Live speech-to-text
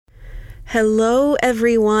Hello,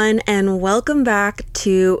 everyone, and welcome back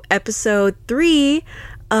to episode 3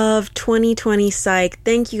 of 2020 Psych.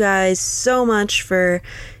 Thank you guys so much for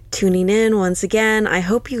tuning in once again. I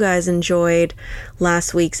hope you guys enjoyed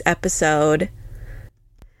last week's episode.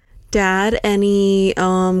 Dad, any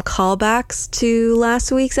callbacks to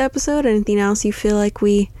last week's episode? Anything else you feel like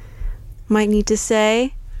we might need to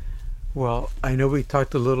say? Well, I know we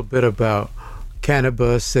talked a little bit about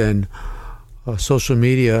cannabis and social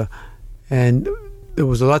media, and there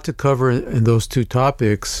was a lot to cover in those two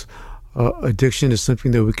topics. Addiction is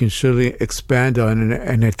something that we can surely expand on,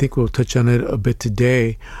 and I think we'll touch on it a bit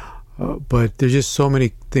today. But there's just so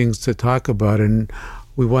many things to talk about, and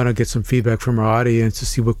we want to get some feedback from our audience to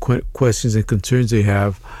see what questions and concerns they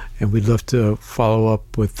have, and we'd love to follow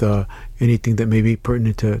up with anything that may be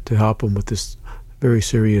pertinent to help them with this very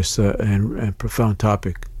serious and profound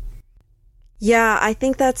topic. Yeah, I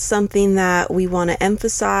think that's something that we want to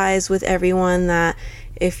emphasize with everyone, that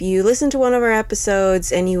if you listen to one of our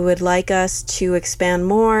episodes and you would like us to expand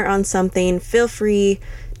more on something, feel free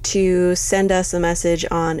to send us a message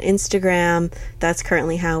on Instagram. That's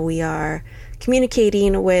currently how we are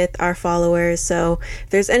communicating with our followers. So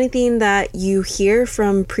if there's anything that you hear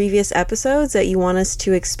from previous episodes that you want us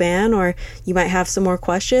to expand, or you might have some more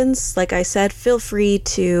questions, like I said, feel free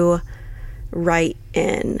to write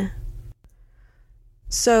in.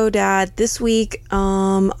 So, Dad, this week,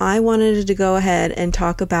 I wanted to go ahead and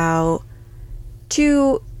talk about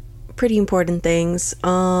two pretty important things.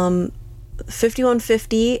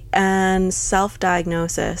 5150 and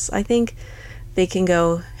self-diagnosis. I think they can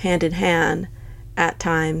go hand in hand at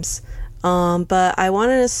times. But I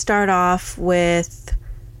wanted to start off with,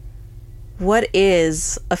 what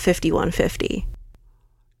is a 5150?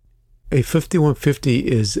 A 5150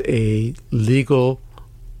 is a legal,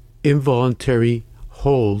 involuntary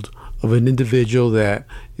hold of an individual that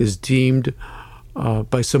is deemed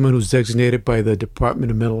by someone who's designated by the Department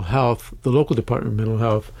of Mental Health, the local Department of Mental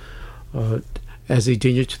Health, as a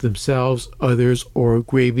danger to themselves, others, or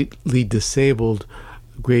gravely disabled.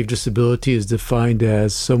 Grave disability is defined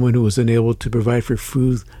as someone who is unable to provide for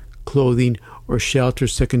food, clothing, or shelter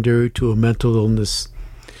secondary to a mental illness.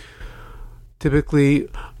 Typically,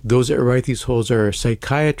 those that write these holds are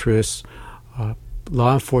psychiatrists,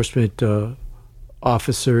 law enforcement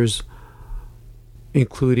officers,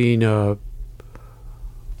 including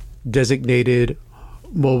designated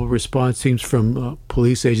mobile response teams from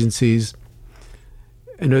police agencies,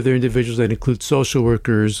 and other individuals that include social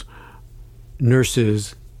workers,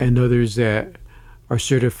 nurses, and others that are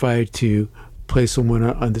certified to place someone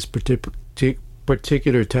on this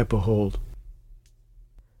particular type of hold.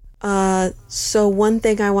 So one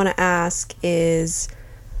thing I want to ask is,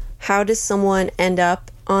 how does someone end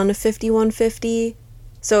up on a 5150?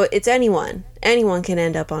 So it's anyone can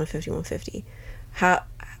end up on a 5150.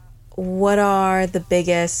 What are the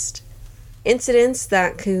biggest incidents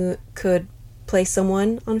that could place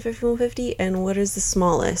someone on 5150, and what is the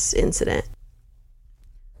smallest incident?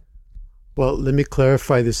 Well, let me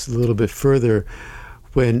clarify this a little bit further.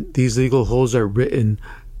 When these legal holds are written,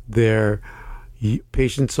 their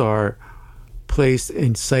patients are placed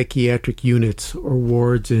in psychiatric units or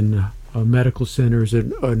wards in medical centers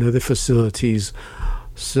and other facilities.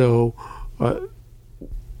 So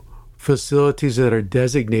facilities that are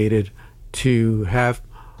designated to have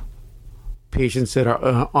patients that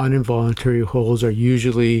are on involuntary holds are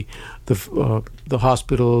usually the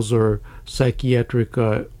hospitals or psychiatric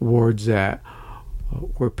wards that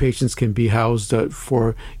where patients can be housed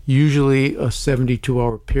for usually a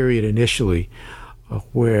 72-hour period initially,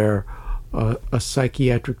 where a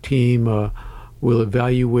psychiatric team will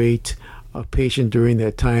evaluate a patient during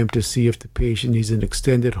that time to see if the patient needs an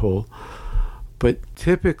extended hold. But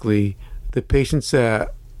typically, the patients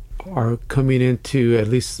that are coming into at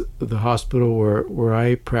least the hospital where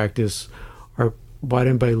I practice are brought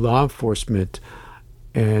in by law enforcement,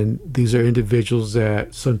 and these are individuals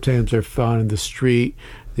that sometimes are found in the street.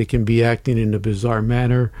 They can be acting in a bizarre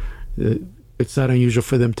manner. It's not unusual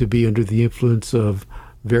for them to be under the influence of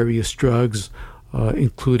various drugs,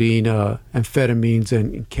 including amphetamines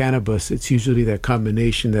and cannabis. It's usually that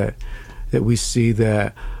combination that we see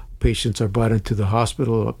that patients are brought into the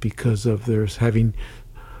hospital because of their having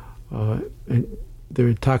and they're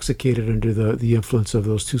intoxicated under the influence of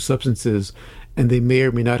those two substances, and they may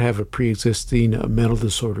or may not have a pre-existing mental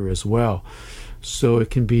disorder as well. So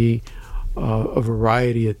it can be a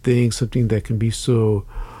variety of things, something that can be so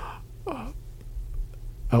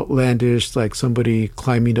outlandish, like somebody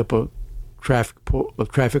climbing up a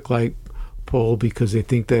traffic light pole because they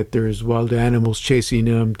think that there's wild animals chasing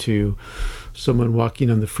them, to someone walking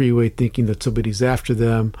on the freeway thinking that somebody's after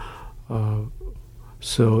them.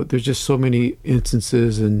 So there's just so many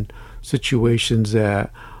instances and situations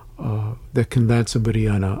that that can land somebody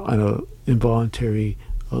on a involuntary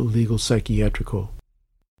legal psychiatrical.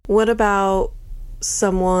 What about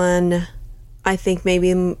someone, I think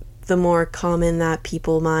maybe the more common that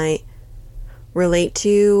people might relate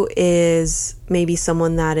to is maybe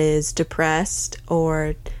someone that is depressed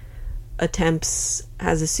or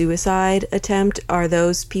has a suicide attempt. Are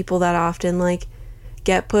those people that often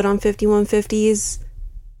get put on 5150s?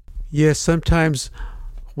 Yes, sometimes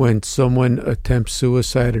when someone attempts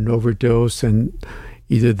suicide and overdose, and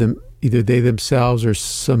either they themselves or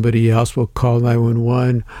somebody else will call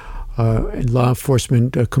 911, and law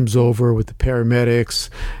enforcement comes over with the paramedics,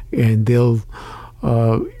 and they'll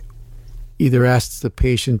either ask the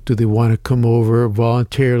patient, do they want to come over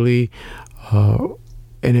voluntarily,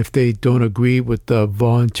 and if they don't agree with the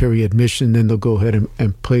voluntary admission, then they'll go ahead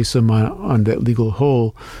and place them on that legal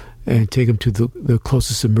hold and take them to the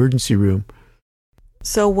closest emergency room.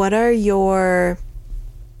 So what are your,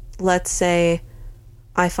 let's say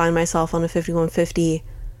I find myself on a 5150,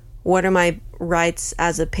 what are my rights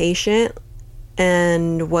as a patient,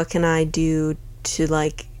 and what can I do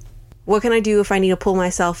what can I do if I need to pull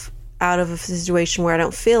myself out of a situation where I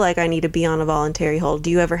don't feel like I need to be on a voluntary hold? Do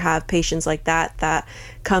you ever have patients like that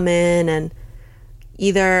come in and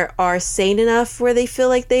either are sane enough where they feel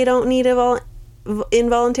like they don't need a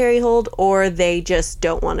involuntary hold, or they just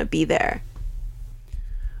don't want to be there?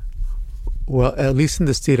 Well, at least in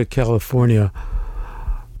the state of California,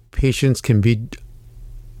 patients can be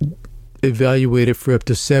evaluated for up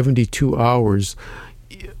to 72 hours,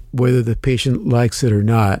 whether the patient likes it or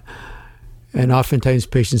not. And oftentimes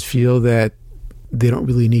patients feel that they don't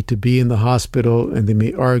really need to be in the hospital, and they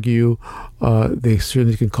may argue. They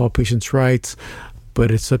certainly can call patients' rights,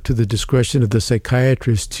 but it's up to the discretion of the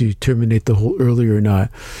psychiatrist to terminate the hold early or not.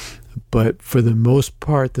 But for the most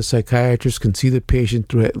part, the psychiatrist can see the patient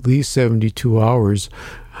through at least 72 hours,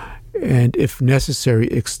 and if necessary,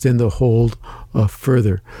 extend the hold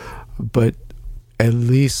further. But at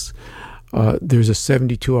least there's a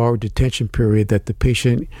 72-hour detention period that the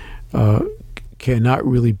patient cannot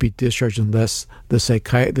really be discharged unless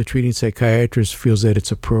the treating psychiatrist feels that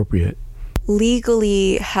it's appropriate.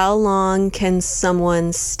 Legally, how long can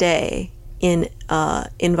someone stay in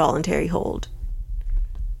involuntary hold?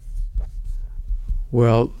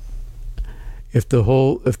 Well, if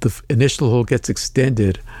the initial hold gets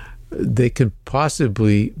extended, they can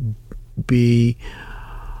possibly be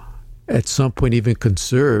at some point even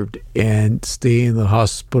conserved and stay in the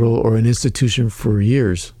hospital or an institution for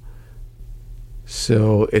years.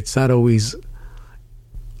 So it's not always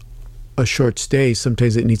a short stay.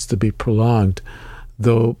 Sometimes it needs to be prolonged,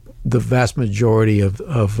 though the vast majority of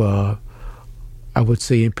I would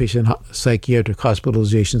say inpatient psychiatric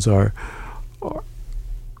hospitalizations are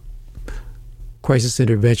crisis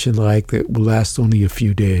intervention that will last only a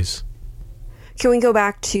few days. Can we go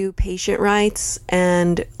back to patient rights?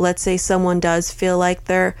 And let's say someone does feel like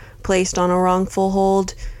they're placed on a wrongful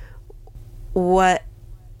hold. What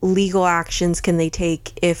legal actions can they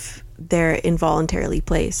take if they're involuntarily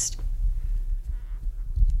placed?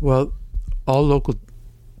 Well, all local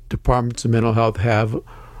departments of mental health have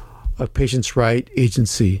a patient's right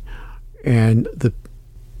agency, and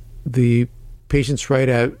the patient's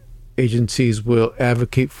right agencies will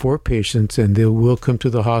advocate for patients, and they will come to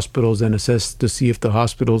the hospitals and assess to see if the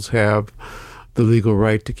hospitals have the legal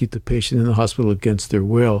right to keep the patient in the hospital against their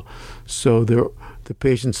will. So the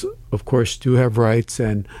patients, of course, do have rights,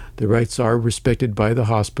 and the rights are respected by the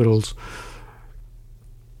hospitals.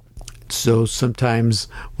 So sometimes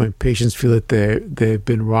when patients feel that they've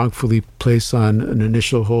been wrongfully placed on an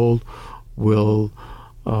initial hold, we'll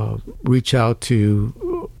reach out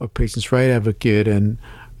to a patient's right advocate, and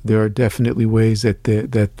there are definitely ways that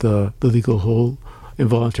the legal hold,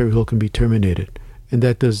 involuntary hold, can be terminated, and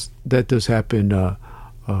that does happen.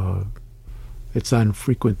 It's not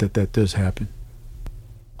infrequent that does happen.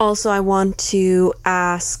 Also, I want to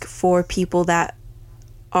ask for people that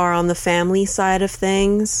are on the family side of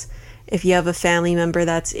things. If you have a family member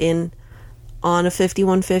that's on a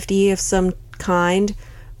 5150 of some kind,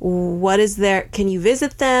 can you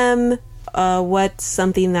visit them? What's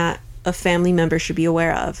something that a family member should be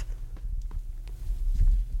aware of?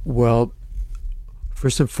 Well,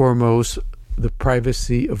 first and foremost, the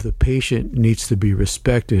privacy of the patient needs to be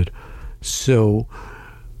respected. So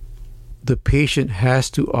the patient has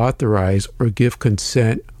to authorize or give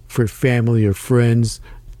consent for family or friends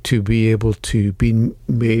to be able to be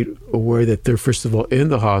made aware that they're, first of all, in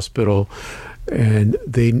the hospital, and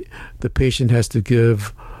the patient has to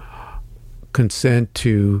give consent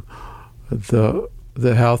to the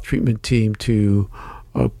the health treatment team to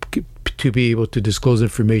be able to disclose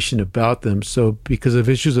information about them. So because of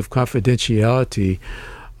issues of confidentiality,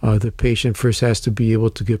 the patient first has to be able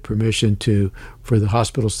to give permission for the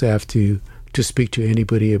hospital staff to speak to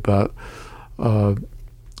anybody about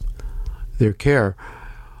their care.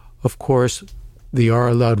 Of course, they are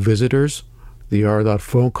allowed visitors, they are allowed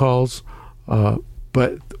phone calls,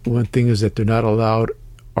 but one thing is that they're not allowed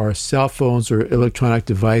are cell phones or electronic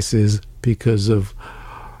devices because of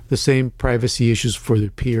the same privacy issues for their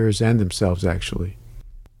peers and themselves, actually.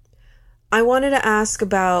 I wanted to ask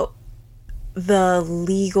about the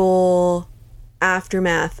legal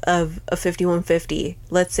aftermath of a 5150.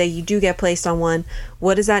 Let's say you do get placed on one.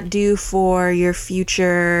 What does that do for your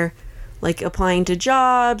future, like applying to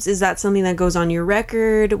jobs? Is that something that goes on your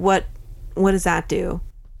record? What does that do?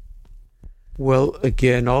 Well,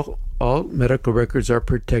 again, all medical records are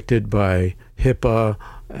protected by HIPAA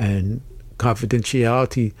and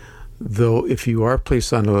confidentiality, though if you are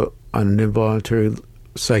placed on an involuntary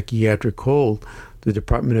psychiatric hold, the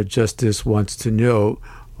Department of Justice wants to know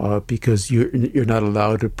because you're not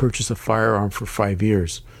allowed to purchase a firearm for 5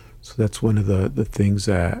 years. So that's one of the things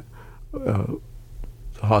that the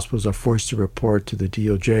hospitals are forced to report to the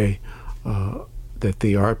DOJ, that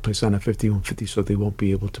they are placed on a 5150, so they won't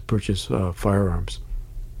be able to purchase firearms.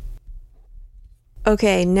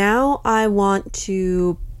 Okay, now I want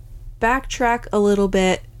to backtrack a little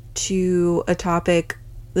bit to the topic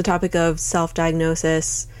of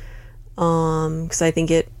self-diagnosis, because I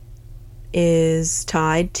think it is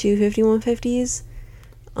tied to 5150s.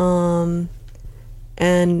 And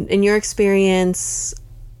in your experience,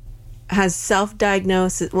 has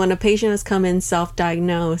self-diagnosis, when a patient has come in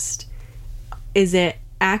self-diagnosed, is it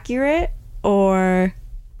accurate or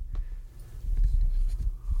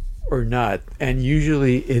not? And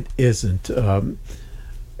usually it isn't. And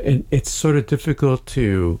it's sort of difficult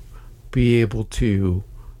to be able to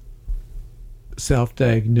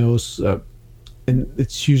self-diagnose, and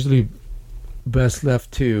it's usually best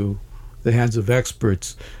left to the hands of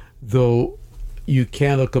experts, though you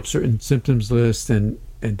can look up certain symptoms lists and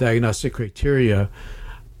diagnostic criteria,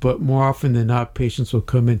 but more often than not, patients will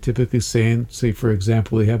come in typically saying, say, for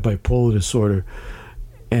example, they have bipolar disorder,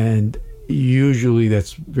 and usually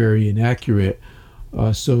that's very inaccurate.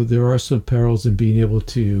 So there are some perils in being able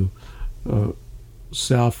to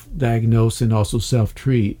self-diagnose and also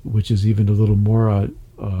self-treat, which is even a little more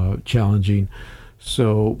challenging.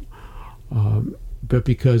 So, but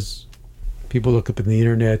because people look up in the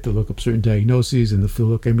internet, they'll look up certain diagnoses, and they'll feel,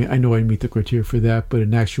 look, I mean, I know I meet the criteria for that, but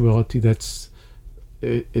in actuality,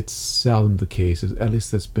 it's seldom the case. At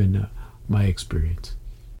least that's been my experience.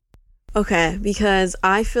 Okay, because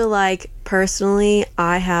I feel like personally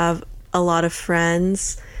I have a lot of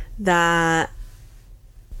friends that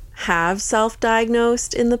have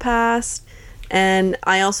self-diagnosed in the past, and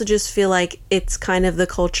I also just feel like it's kind of the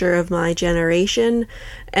culture of my generation,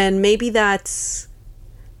 and maybe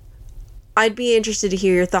I'd be interested to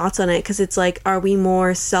hear your thoughts on it, because it's like, are we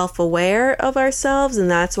more self-aware of ourselves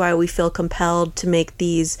and that's why we feel compelled to make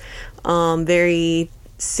these very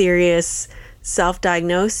serious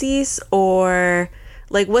self-diagnoses? Or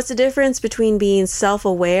like, what's the difference between being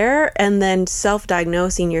self-aware and then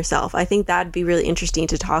self-diagnosing yourself? I think that'd be really interesting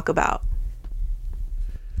to talk about.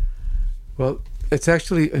 Well, it's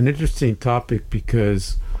actually an interesting topic,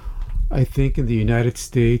 because I think in the United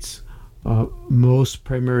States, most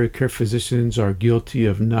primary care physicians are guilty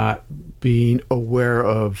of not being aware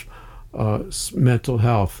of mental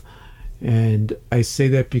health. And I say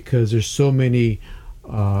that because there's so many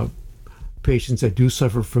patients that do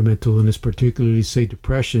suffer from mental illness, particularly, say,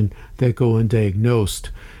 depression, that go undiagnosed.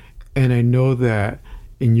 And I know that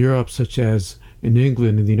in Europe, such as in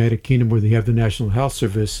England and the United Kingdom, where they have the National Health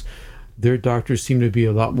Service, their doctors seem to be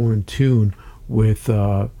a lot more in tune with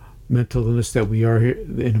mental illness that we are here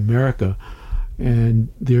in America. And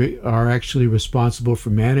they are actually responsible for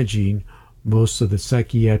managing most of the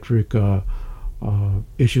psychiatric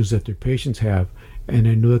issues that their patients have. And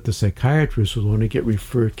I know that the psychiatrists will only get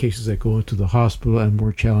referred cases that go into the hospital and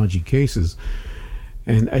more challenging cases.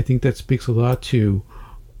 And I think that speaks a lot to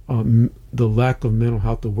the lack of mental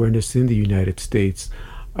health awareness in the United States.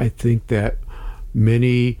 I think that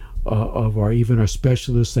many of our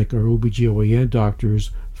specialists, like our OBGYN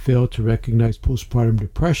doctors, fail to recognize postpartum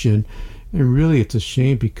depression. And really, it's a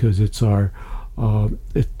shame, because it's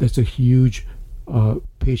that's a huge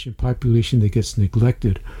patient population that gets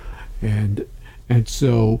neglected. And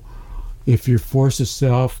so if you're forced to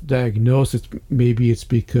self-diagnose, maybe it's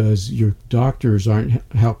because your doctors aren't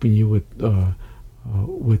helping you with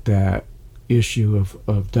that issue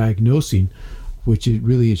of diagnosing. which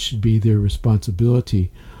it should be their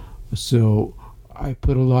responsibility. So I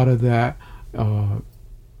put a lot of that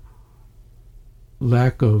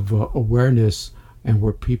lack of awareness, and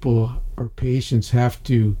where people or patients have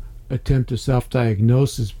to attempt a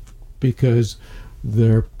self-diagnosis because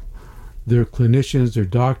their clinicians, their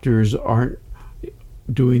doctors aren't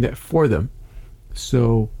doing that for them.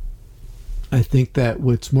 So I think that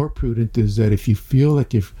what's more prudent is that if you feel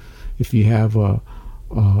like if you have a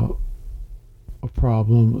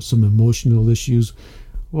problem, some emotional issues,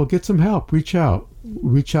 well, get some help. Reach out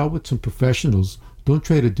with some professionals. Don't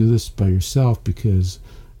try to do this by yourself, because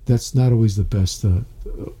that's not always the best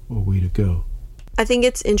way to go. I think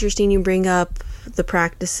it's interesting you bring up the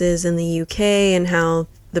practices in the UK and how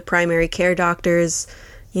the primary care doctors,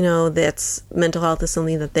 that's mental health is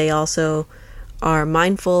something that they also are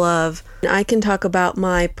mindful of. I can talk about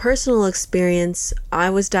my personal experience. I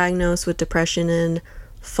was diagnosed with depression in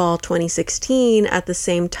fall 2016. At the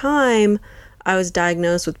same time, I was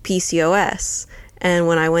diagnosed with PCOS. And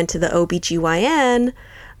when I went to the OBGYN,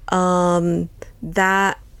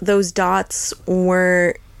 those dots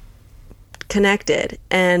weren't connected.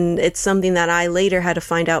 And it's something that I later had to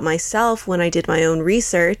find out myself when I did my own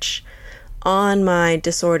research on my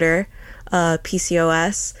disorder,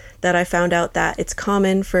 PCOS, that I found out that it's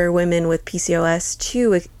common for women with PCOS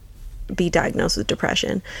to be diagnosed with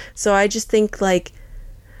depression. So I just think I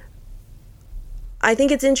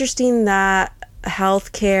think it's interesting that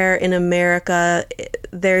healthcare in America,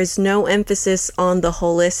 there's no emphasis on the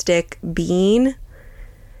holistic being.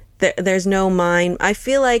 There's no mind. I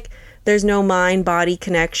feel like there's no mind-body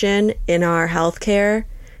connection in our healthcare,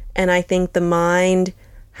 and I think the mind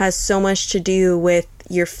has so much to do with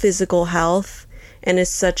your physical health, and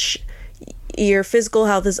your physical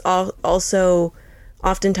health is also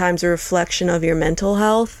oftentimes a reflection of your mental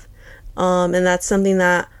health, and that's something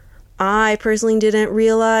that I personally didn't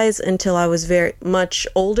realize until I was very much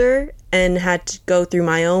older and had to go through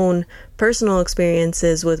my own personal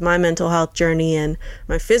experiences with my mental health journey and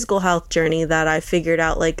my physical health journey, that I figured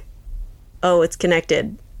out oh, it's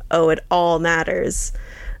connected. Oh, it all matters.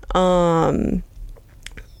 So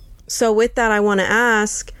with that, I want to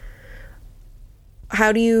ask,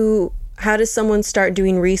 how does someone start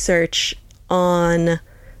doing research on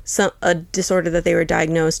a disorder that they were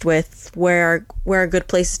diagnosed with? Where are good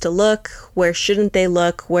places to look? Where shouldn't they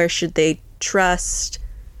look? Where should they trust?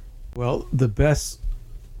 Well, the best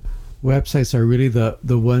websites are really the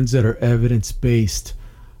ones that are evidence-based.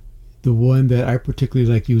 The one that I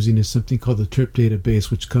particularly like using is something called the TRIP database,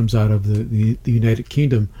 which comes out of the United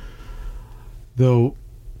Kingdom. Though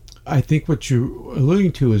I think what you're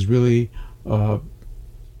alluding to is really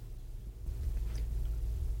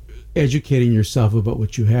educating yourself about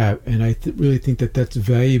what you have. And I really think that that's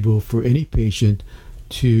valuable for any patient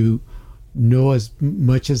to know as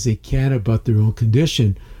much as they can about their own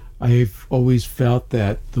condition. I've always felt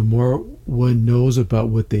that the more one knows about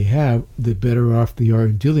what they have, the better off they are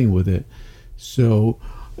in dealing with it. So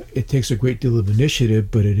it takes a great deal of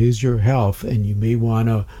initiative, but it is your health, and you may want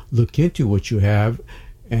to look into what you have.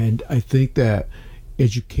 And I think that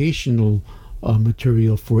educational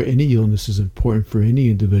material for any illness is important for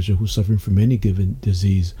any individual who's suffering from any given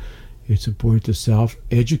disease. It's important to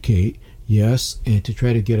self-educate, yes, and to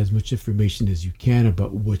try to get as much information as you can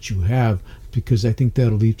about what you have, because I think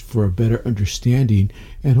that'll lead for a better understanding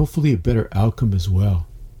and hopefully a better outcome as well.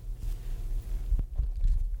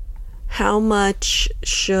 How much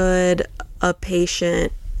should a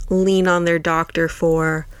patient lean on their doctor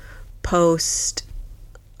for post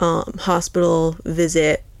hospital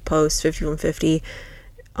visit, post 5150?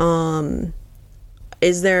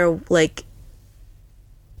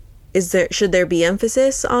 Should there be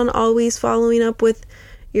emphasis on always following up with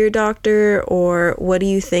your doctor, or what do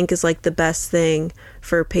you think is the best thing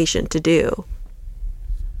for a patient to do?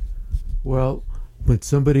 Well, when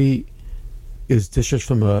somebody is discharged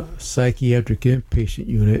from a psychiatric inpatient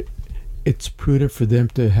unit, it's prudent for them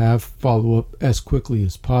to have follow-up as quickly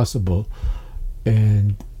as possible.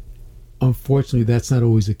 And unfortunately, that's not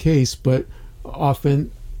always the case, but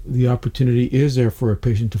often the opportunity is there for a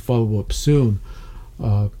patient to follow up soon.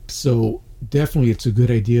 So definitely it's a good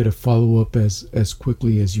idea to follow up as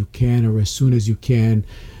quickly as you can, or as soon as you can.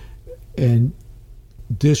 And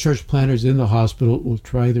discharge planners in the hospital will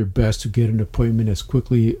try their best to get an appointment as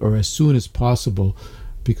quickly or as soon as possible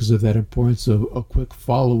because of that importance of a quick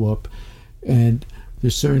follow-up. And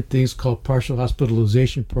there's certain things called partial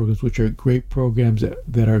hospitalization programs, which are great programs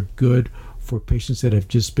that are good for patients that have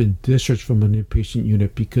just been discharged from an inpatient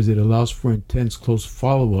unit, because it allows for intense close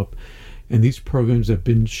follow-up. And these programs have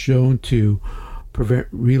been shown to prevent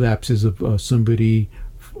relapses of somebody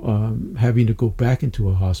having to go back into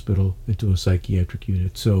a hospital, into a psychiatric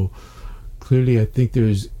unit. So clearly, I think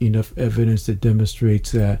there's enough evidence that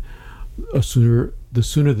demonstrates that the sooner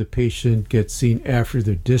the patient gets seen after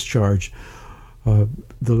their discharge, the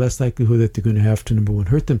less likelihood that they're going to have to, number one,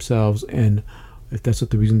 hurt themselves, and if that's not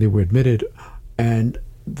the reason they were admitted, and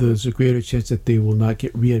there's a greater chance that they will not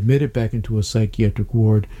get readmitted back into a psychiatric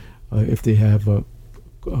ward if they have a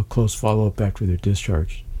close follow-up after their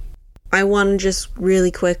discharge. I want to just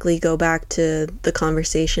really quickly go back to the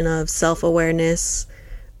conversation of self-awareness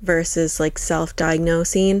versus like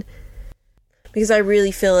self-diagnosing, because I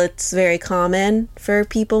really feel it's very common for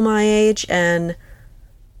people my age. And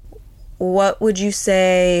what would you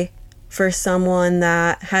say for someone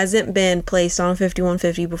that hasn't been placed on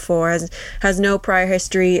 5150 before, has no prior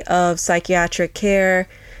history of psychiatric care?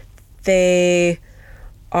 They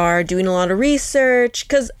are doing a lot of research,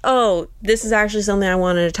 because this is actually something I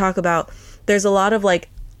wanted to talk about. There's a lot of like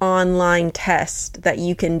online tests that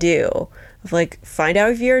you can do of like find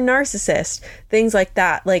out if you're a narcissist, things like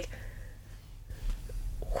that. Like,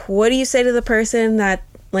 what do you say to the person that,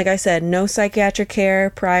 like I said, no psychiatric care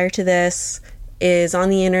prior to this, is on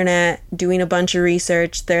the internet doing a bunch of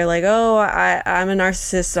research? They're like, I'm a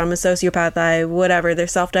narcissist, I'm a sociopath, whatever, they're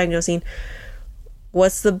self-diagnosing.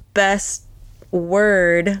 What's the best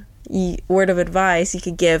word of advice you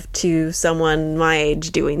could give to someone my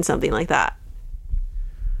age doing something like that?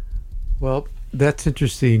 Well, that's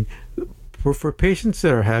interesting. For patients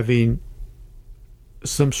that are having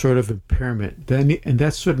some sort of impairment, and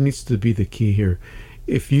that sort of needs to be the key here.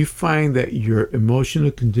 If you find that your emotional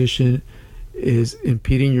condition is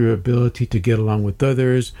impeding your ability to get along with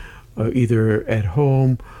others, either at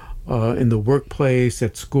home, in the workplace,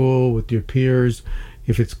 at school, with your peers,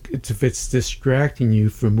 if it's distracting you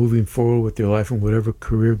from moving forward with your life and whatever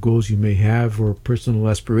career goals you may have or personal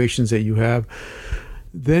aspirations that you have,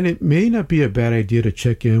 then it may not be a bad idea to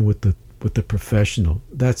check in with the professional.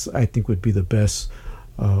 That's, I think, would be the best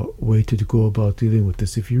way to go about dealing with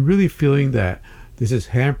this. If you're really feeling that this is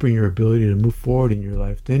hampering your ability to move forward in your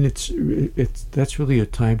life, then that's really a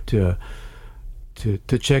time to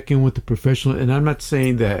check in with the professional. And I'm not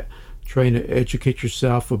saying that trying to educate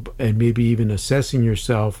yourself and maybe even assessing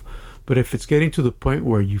yourself, but if it's getting to the point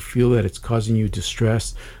where you feel that it's causing you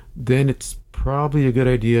distress, then it's probably a good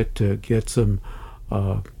idea to get some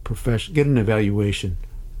get an evaluation.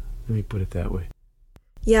 Let me put it that way.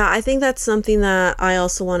 Yeah, I think that's something that I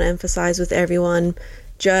also want to emphasize with everyone.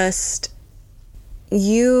 Just,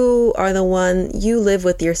 you are the one, you live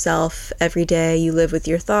with yourself every day. You live with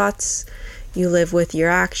your thoughts. You live with your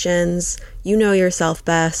actions. You know yourself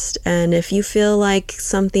best. And if you feel like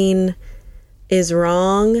something is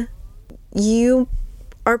wrong, you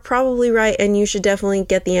are probably right, and you should definitely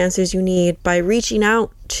get the answers you need by reaching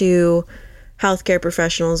out to healthcare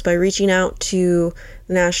professionals, by reaching out to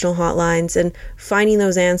the national hotlines and finding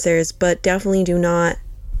those answers. But definitely do not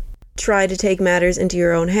try to take matters into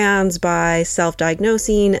your own hands by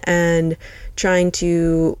self-diagnosing and trying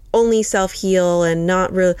to only self-heal, and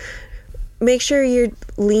not really. Make sure you're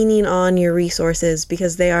leaning on your resources,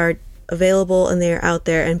 because they are available and they are out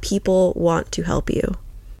there, and people want to help you.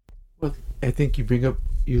 Well, I think you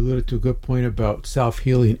alluded to a good point about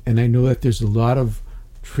self-healing, and I know that there's a lot of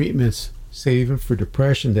treatments, say even for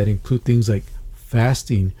depression, that include things like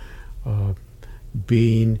fasting,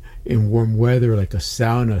 being in warm weather like a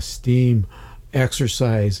sauna, steam,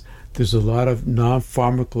 exercise. There's a lot of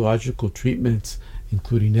non-pharmacological treatments,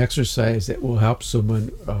 including exercise, that will help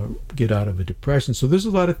someone get out of a depression. So there's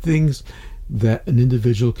a lot of things that an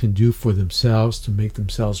individual can do for themselves to make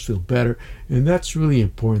themselves feel better, and that's really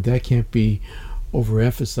important. That can't be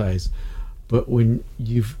overemphasized. But when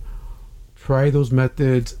you've tried those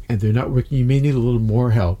methods and they're not working, you may need a little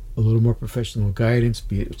more help, a little more professional guidance,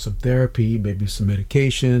 be it some therapy, maybe some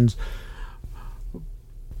medications.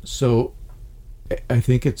 So I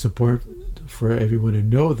think it's important for everyone to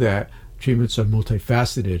know that treatments are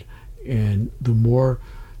multifaceted, and the more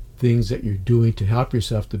things that you're doing to help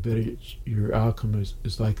yourself, the better your outcome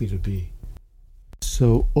is likely to be.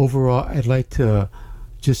 So overall, I'd like to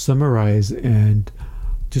just summarize and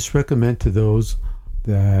just recommend to those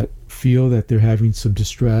that feel that they're having some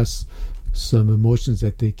distress, some emotions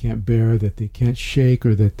that they can't bear, that they can't shake,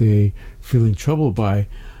 or that they feeling troubled by,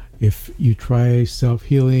 if you try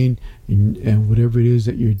self-healing and whatever it is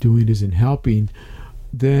that you're doing isn't helping,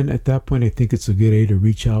 then at that point I think it's a good idea to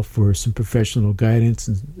reach out for some professional guidance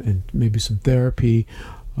and maybe some therapy.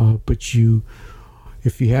 But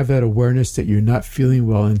if you have that awareness that you're not feeling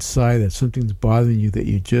well inside, that something's bothering you that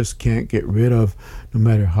you just can't get rid of no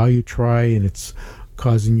matter how you try, and it's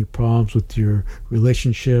causing you problems with your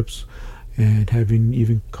relationships and having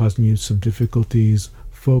even causing you some difficulties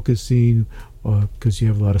focusing because you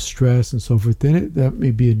have a lot of stress and so forth, then that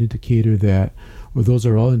may be an indicator that, or those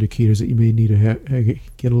are all indicators that you may need to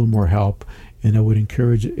get a little more help. And I would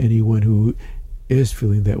encourage anyone who is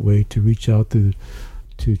feeling that way to reach out to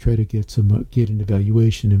try to get an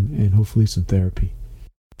evaluation and hopefully some therapy.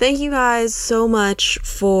 Thank you guys so much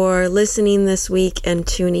for listening this week and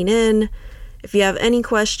tuning in. If you have any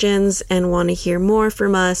questions and want to hear more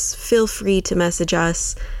from us, feel free to message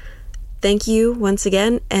us. Thank you once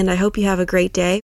again, and I hope you have a great day.